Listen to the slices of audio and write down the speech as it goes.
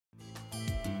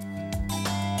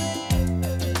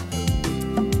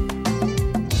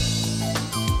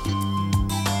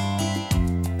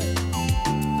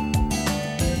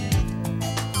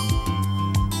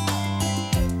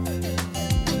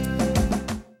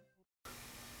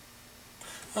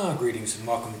Greetings and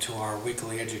welcome to our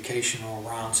weekly educational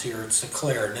rounds here at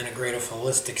Sinclair, an integrative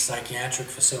holistic psychiatric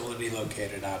facility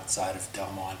located outside of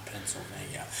Delmont,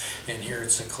 Pennsylvania. And here at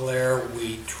Sinclair,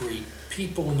 we treat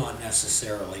people, not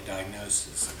necessarily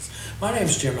diagnoses. My name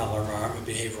is Jim Eller. I'm a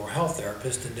behavioral health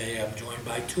therapist, and today I'm joined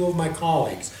by two of my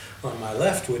colleagues. On my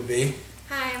left would be...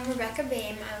 Hi, I'm Rebecca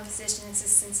Boehm. I'm a physician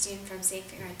assistant student from St.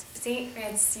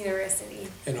 Francis University.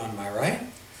 And on my right?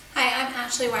 Hi, I'm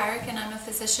Ashley Wyrick, and I'm a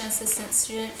physician assistant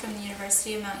student from the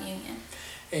University of Mount Union.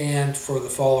 And for the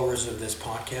followers of this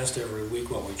podcast, every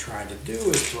week what we try to do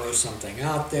is throw something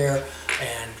out there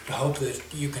and hope that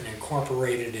you can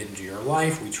incorporate it into your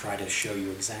life. We try to show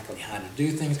you exactly how to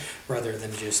do things rather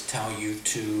than just tell you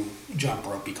to jump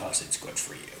rope because it's good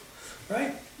for you.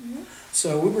 Right? Mm-hmm.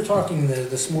 So we were talking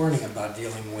this morning about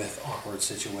dealing with awkward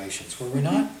situations, were we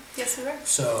not? Yes, we were.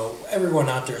 So everyone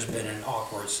out there has been in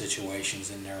awkward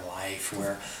situations in their life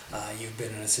where you've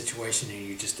been in a situation and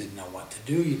you just didn't know what to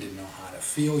do, you didn't know how to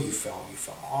feel, you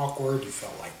felt awkward, you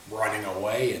felt like running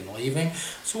away and leaving.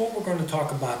 So what we're going to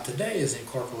talk about today is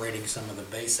incorporating some of the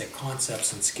basic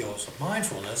concepts and skills of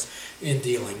mindfulness in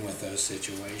dealing with those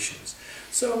situations.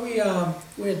 So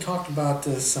we had talked about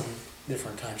some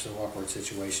different types of awkward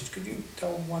situations. Could you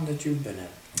tell one that you've been in?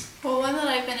 Well, one that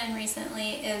I've been in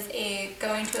recently is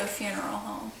going to a funeral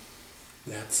home.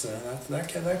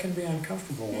 That can be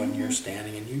uncomfortable when you're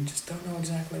standing and you just don't know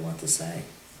exactly what to say.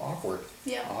 Awkward.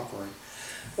 Yeah. Awkward.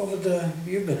 Well,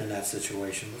 you've been in that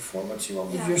situation before.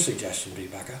 What would your suggestion be,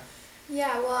 Becca?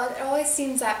 Yeah, well, it always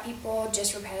seems that people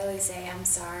just repetitively say, I'm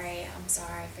sorry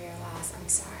for your loss, I'm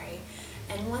sorry.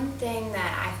 And one thing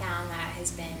that I found that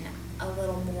has been a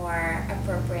little more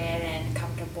appropriate and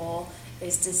comfortable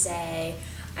is to say,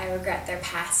 I regret their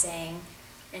passing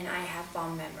and I have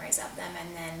fond memories of them,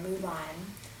 and then move on.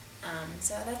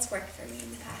 So that's worked for me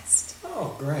in the past.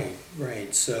 Oh,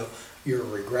 great. So you're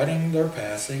regretting their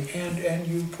passing and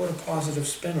you put a positive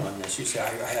spin on this. You say, I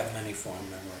have many fond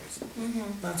memories.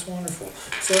 Mm-hmm. That's wonderful.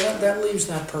 So that leaves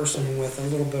that person with a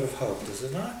little bit of hope, does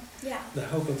it not? Yeah. The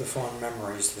hope of the fond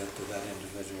memories that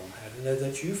individual had and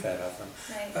that you've had of them.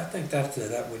 Right. I think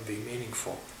that would be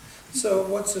meaningful. So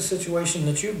what's the situation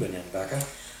that you've been in, Becca?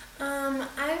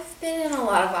 I've been in a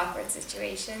lot of awkward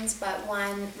situations, but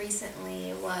one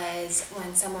recently was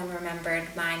when someone remembered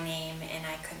my name and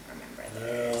I couldn't remember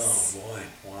theirs. Oh boy,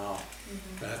 wow.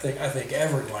 Mm-hmm. I think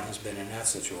everyone has been in that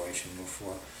situation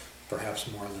before, perhaps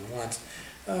more than once.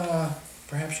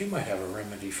 Perhaps you might have a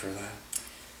remedy for that.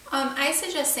 I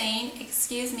suggest saying,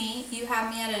 excuse me, you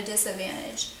have me at a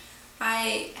disadvantage.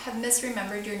 I have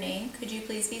misremembered your name. Could you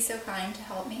please be so kind to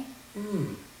help me?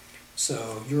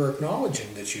 So you're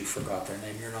acknowledging that you forgot their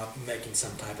name. You're not making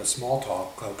some type of small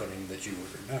talk hoping that you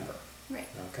would remember. Right.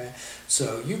 Okay?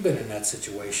 So you've been in that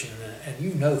situation and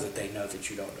you know that they know that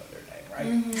you don't know their name, right?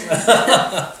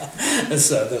 Mm-hmm.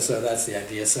 So that's the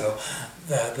idea. So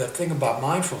the thing about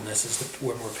mindfulness is that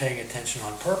when we're paying attention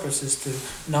on purpose is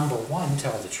to, number one,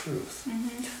 tell the truth.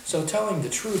 Mm-hmm. So telling the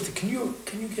truth, can you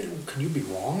be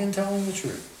wrong in telling the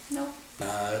truth? No.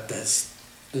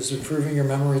 Does improving your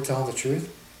memory tell the truth?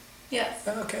 Yes.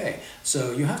 Okay,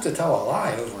 so you have to tell a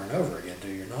lie over and over again, do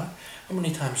you not? How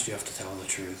many times do you have to tell the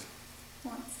truth?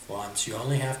 Once. Once. You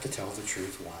only have to tell the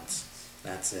truth once.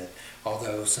 That's it.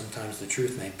 Although sometimes the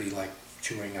truth may be like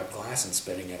chewing up glass and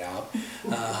spitting it out.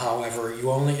 However,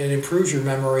 it improves your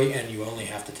memory and you only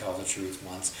have to tell the truth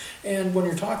once. And when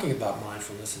you're talking about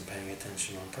mindfulness and paying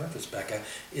attention on purpose, Becca,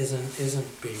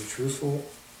 isn't being truthful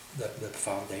the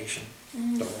foundation,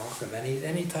 the rock of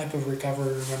any type of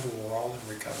recovery? Remember, we're all in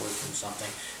recovery from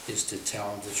something, is to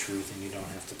tell the truth, and you don't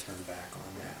have to turn back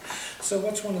on that. So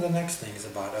what's one of the next things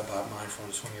about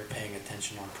mindfulness when you're paying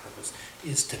attention on purpose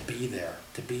is to be there,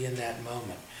 to be in that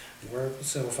moment.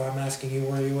 So if I'm asking you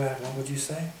where you at, what would you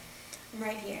say? I'm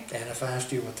right here. And if I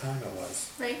asked you what time it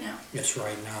was? Right now. Yes,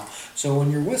 right now. So when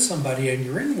you're with somebody and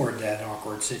you're in that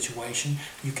awkward situation,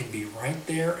 you can be right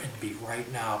there and be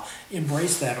right now.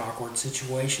 Embrace that awkward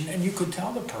situation, and you could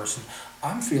tell the person,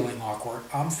 I'm feeling awkward,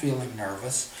 I'm feeling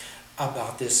nervous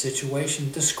about this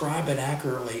situation. Describe it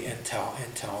accurately and tell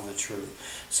the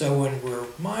truth. So when we're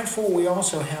mindful, we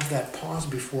also have that pause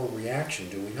before reaction,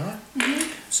 do we not? Mm-hmm.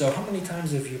 So how many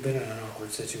times have you been in an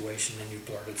awkward situation and you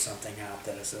blurted something out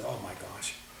that is, oh my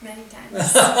gosh? Many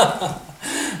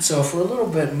times. So if we're a little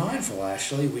bit mindful,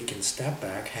 Ashley, we can step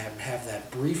back, have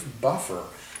that brief buffer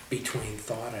between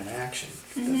thought and action.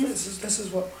 Mm-hmm. This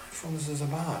is what mindfulness is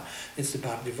about. It's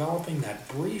about developing that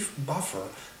brief buffer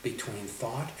between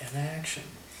thought and action.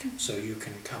 So you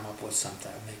can come up with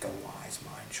something, make a wise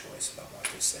mind choice about what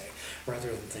to say, rather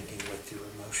than thinking with your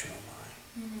emotional mind.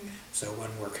 So when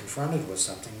we're confronted with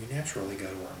something, we naturally go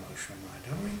to our emotional mind,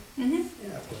 don't we? Mm-hmm.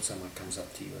 Yeah, when someone comes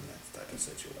up to you in that type of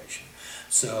situation.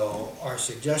 So our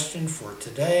suggestion for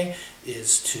today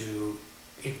is to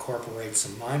incorporate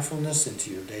some mindfulness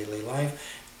into your daily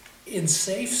life in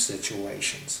safe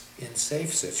situations, and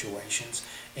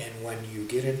when you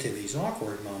get into these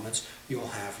awkward moments, you'll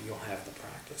have the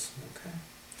practice, okay?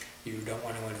 You don't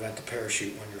want to invent the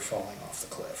parachute when you're falling off the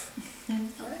cliff.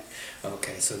 All right?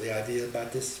 Okay, so the idea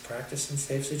about this is practice in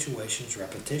safe situations,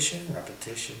 repetition,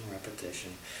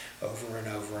 over and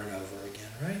over and over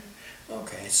again, right?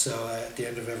 Okay, so at the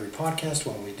end of every podcast,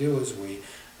 what we do is we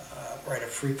write a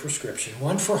free prescription,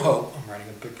 one for hope. I'm writing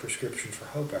a big prescription for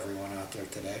hope, everyone out there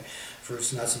today.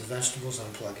 Fruits, nuts, and vegetables,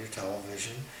 unplug your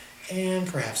television, and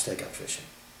perhaps take up fishing.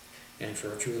 And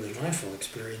for a truly mindful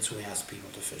experience, we ask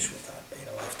people to fish without bait,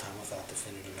 a lifetime without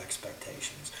definitive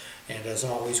expectations. And as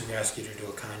always, we ask you to do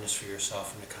a kindness for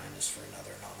yourself and a kindness for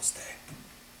another. Namaste.